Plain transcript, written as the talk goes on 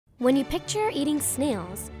When you picture eating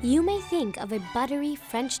snails, you may think of a buttery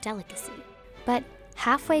French delicacy. But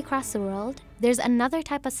halfway across the world, there's another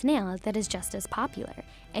type of snail that is just as popular,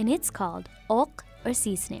 and it's called ốc or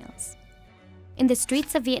sea snails. In the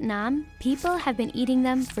streets of Vietnam, people have been eating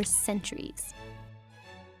them for centuries.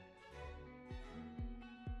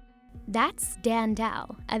 That's Dan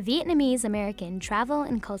Dao, a Vietnamese-American travel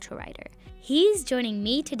and culture writer. He's joining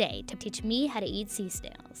me today to teach me how to eat sea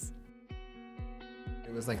snails.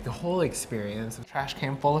 It was like the whole experience, a trash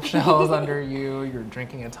can full of shells under you, you're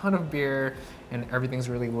drinking a ton of beer, and everything's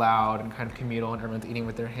really loud and kind of communal, and everyone's eating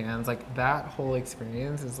with their hands. Like that whole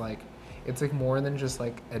experience is like, it's like more than just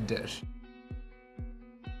like a dish.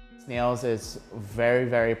 Snails is very,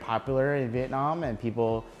 very popular in Vietnam, and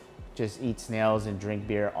people just eat snails and drink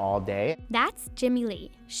beer all day. That's Jimmy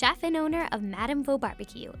Lee, chef and owner of Madame Vo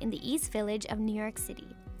BBQ in the East Village of New York City.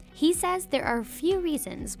 He says there are a few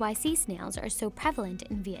reasons why sea snails are so prevalent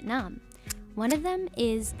in Vietnam. One of them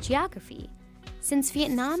is geography. Since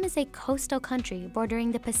Vietnam is a coastal country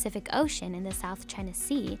bordering the Pacific Ocean and the South China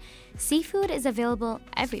Sea, seafood is available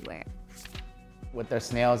everywhere. With their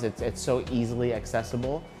snails, it's so easily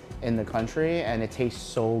accessible in the country, and it tastes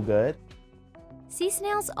so good. Sea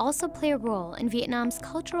snails also play a role in Vietnam's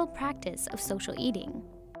cultural practice of social eating.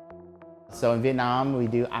 So in Vietnam, we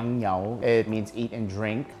do ăn nhậu. It means eat and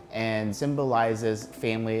drink, and symbolizes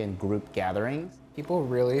family and group gatherings. People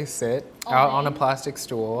really sit out on a plastic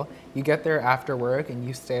stool. You get there after work and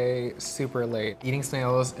you stay super late, eating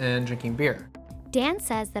snails and drinking beer. Dan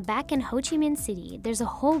says that back in Ho Chi Minh City, there's a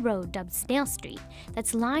whole road dubbed Snail Street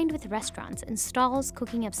that's lined with restaurants and stalls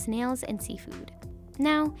cooking up snails and seafood.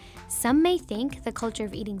 Now, some may think the culture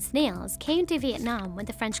of eating snails came to Vietnam when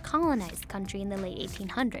the French colonized the country in the late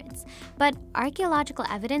 1800s, but archaeological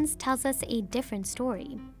evidence tells us a different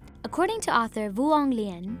story. According to author Vuong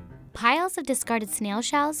Lien, piles of discarded snail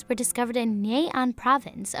shells were discovered in Nghệ An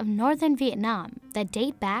province of northern Vietnam that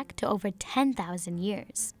date back to over 10,000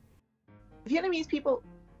 years. Vietnamese people,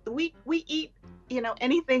 we eat,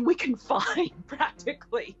 anything we can find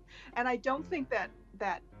practically. And I don't think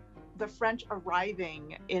that the French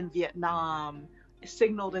arriving in Vietnam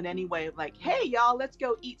signaled in any way like, hey y'all, let's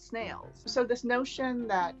go eat snails. So this notion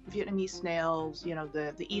that Vietnamese snails,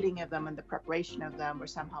 the eating of them and the preparation of them were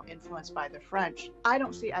somehow influenced by the French, I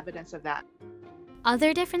don't see evidence of that.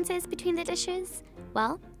 Other differences between the dishes?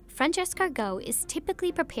 Well, French escargot is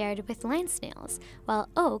typically prepared with land snails, while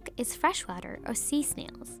ốc is freshwater or sea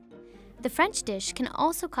snails. The French dish can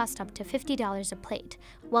also cost up to $50 a plate,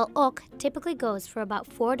 while ốc typically goes for about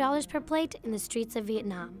 $4 per plate in the streets of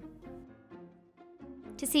Vietnam.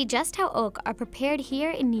 To see just how ốc are prepared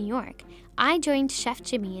here in New York, I joined Chef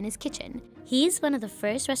Jimmy in his kitchen. He's one of the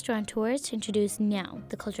first restaurateurs to introduce nhậu,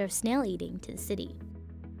 the culture of snail eating, to the city.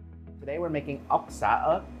 Today we're making ốc xá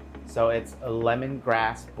ớt, so it's a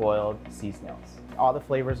lemongrass boiled sea snails. All the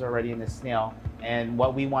flavors are already in the snail, and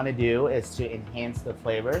what we want to do is to enhance the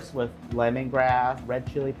flavors with lemongrass, red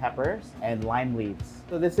chili peppers, and lime leaves.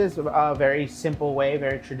 So this is a very simple way,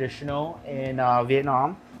 very traditional in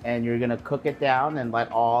Vietnam, and you're going to cook it down and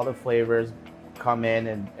let all the flavors come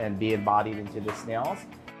in and be embodied into the snails.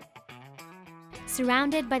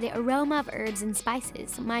 Surrounded by the aroma of herbs and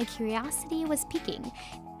spices, my curiosity was piquing,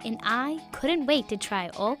 and I couldn't wait to try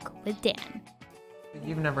ốc with Dan.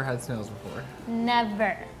 You've never had snails before?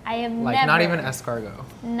 Never. I have like, never. Not even escargot?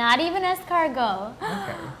 Not even escargot.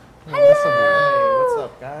 Okay. Hello! Hey, what's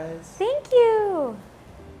up, guys? Thank you!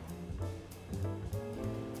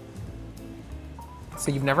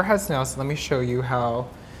 So you've never had snails, so let me show you how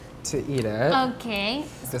to eat it. Okay.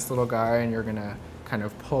 It's this little guy, and you're gonna kind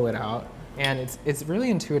of pull it out. And it's really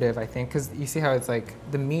intuitive, I think, because you see how it's like,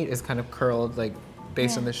 the meat is kind of curled, like,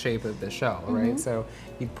 based on the shape of the shell, right? So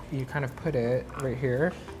you kind of put it right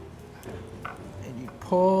here, and you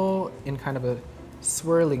pull in kind of a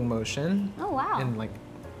swirling motion. Oh, wow. And like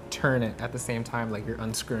turn it at the same time, like you're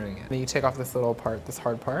unscrewing it. Then you take off this little part, this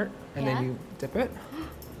hard part, and then you dip it.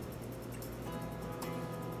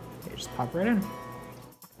 You just pop right in.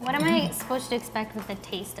 What am I supposed to expect with the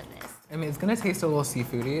taste of this? I mean, it's gonna taste a little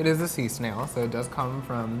seafoody. It is a sea snail, so it does come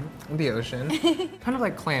from the ocean. Kind of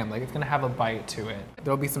like clam, like it's gonna have a bite to it.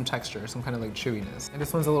 There'll be some texture, some kind of like chewiness. And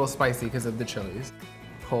this one's a little spicy because of the chilies.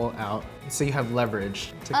 Pull out, so you have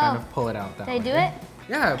leverage to kind of pull it out that way. Did I do it?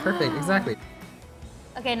 Yeah, perfect, exactly.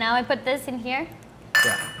 Okay, now I put this in here.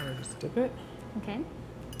 Yeah, and just dip it. Okay.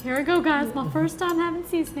 Here we go, guys. My first time having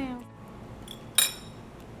sea snails.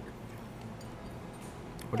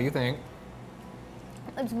 What do you think?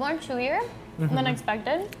 It's more chewier than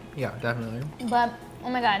expected. Yeah, definitely. But, oh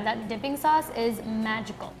my god, that dipping sauce is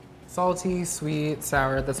magical. Salty, sweet,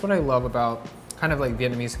 sour. That's what I love about kind of like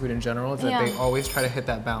Vietnamese food in general, is that they always try to hit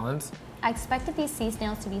that balance. I expected these sea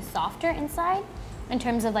snails to be softer inside. In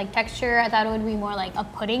terms of like texture, I thought it would be more like a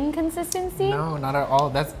pudding consistency. No, not at all.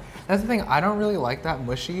 That's the thing. I don't really like that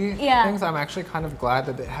mushy things. I'm actually kind of glad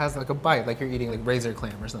that it has like a bite, like you're eating like razor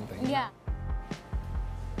clam or something. Yeah.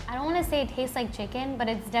 I don't want to say it tastes like chicken, but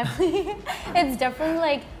it's definitely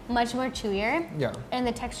like much more chewier. Yeah. And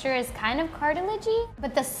the texture is kind of cartilagey.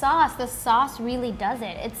 But the sauce really does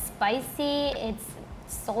it. It's spicy, it's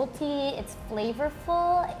salty, it's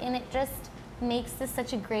flavorful, and it just makes this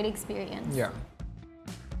such a great experience. Yeah.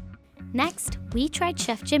 Next, we tried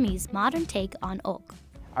Chef Jimmy's modern take on oak.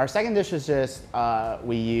 Our second dish is just,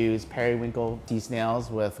 we use periwinkle sea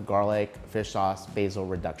snails with garlic, fish sauce, basil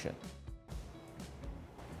reduction.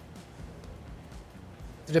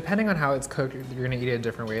 Depending on how it's cooked, you're gonna eat it a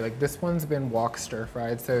different way. Like this one's been wok stir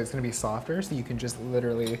fried, so it's gonna be softer, so you can just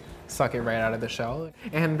literally suck it right out of the shell.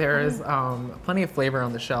 And there's plenty of flavor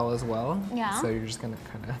on the shell as well. Yeah. So you're just gonna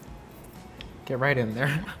kind of get right in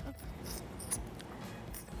there.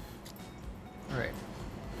 All right.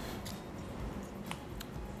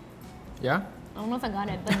 Yeah? I don't know if I got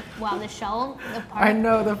it, but wow, the shell, the part. I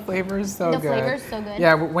know, the flavor is so good. The flavor is so good.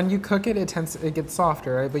 Yeah, when you cook it, it gets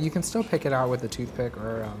softer, right? But you can still pick it out with a toothpick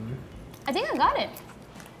or. I think I got it.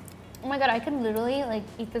 Oh my God, I could literally like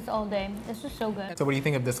eat this all day. This is so good. So what do you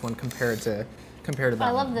think of this one compared to that one?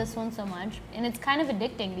 I love this one so much, and it's kind of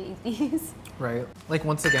addicting to eat these. Right. Like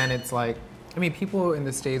once again, it's like, I mean, people in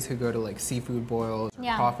the States who go to like seafood boils,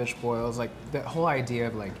 crawfish boils, like the whole idea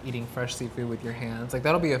of like eating fresh seafood with your hands, like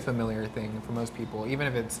that'll be a familiar thing for most people, even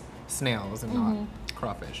if it's snails and not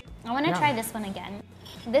crawfish. I want to try this one again.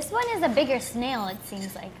 This one is a bigger snail, it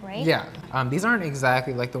seems like, right? Yeah. These aren't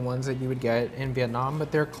exactly like the ones that you would get in Vietnam,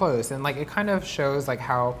 but they're close. And like it kind of shows like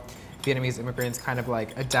how Vietnamese immigrants kind of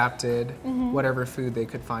like adapted whatever food they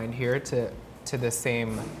could find here to the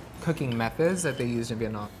same cooking methods that they used in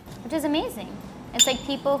Vietnam. Which is amazing. It's like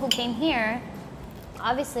people who came here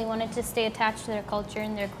obviously wanted to stay attached to their culture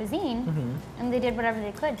and their cuisine, and they did whatever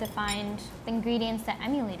they could to find the ingredients that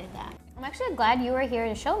emulated that. I'm actually glad you were here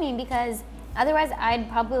to show me, because otherwise I'd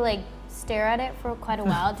probably like stare at it for quite a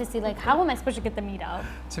while to see like, how am I supposed to get the meat out?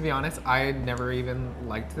 To be honest, I never even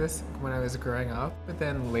liked this when I was growing up, but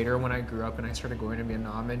then later when I grew up and I started going to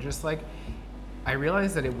Vietnam, and just like, I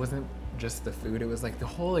realized that it wasn't just the food, it was like the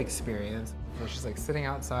whole experience. It was just like sitting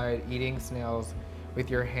outside, eating snails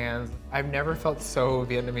with your hands. I've never felt so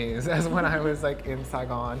Vietnamese as when I was like in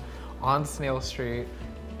Saigon on Snail Street,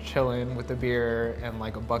 chilling with a beer and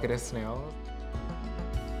like a bucket of snails.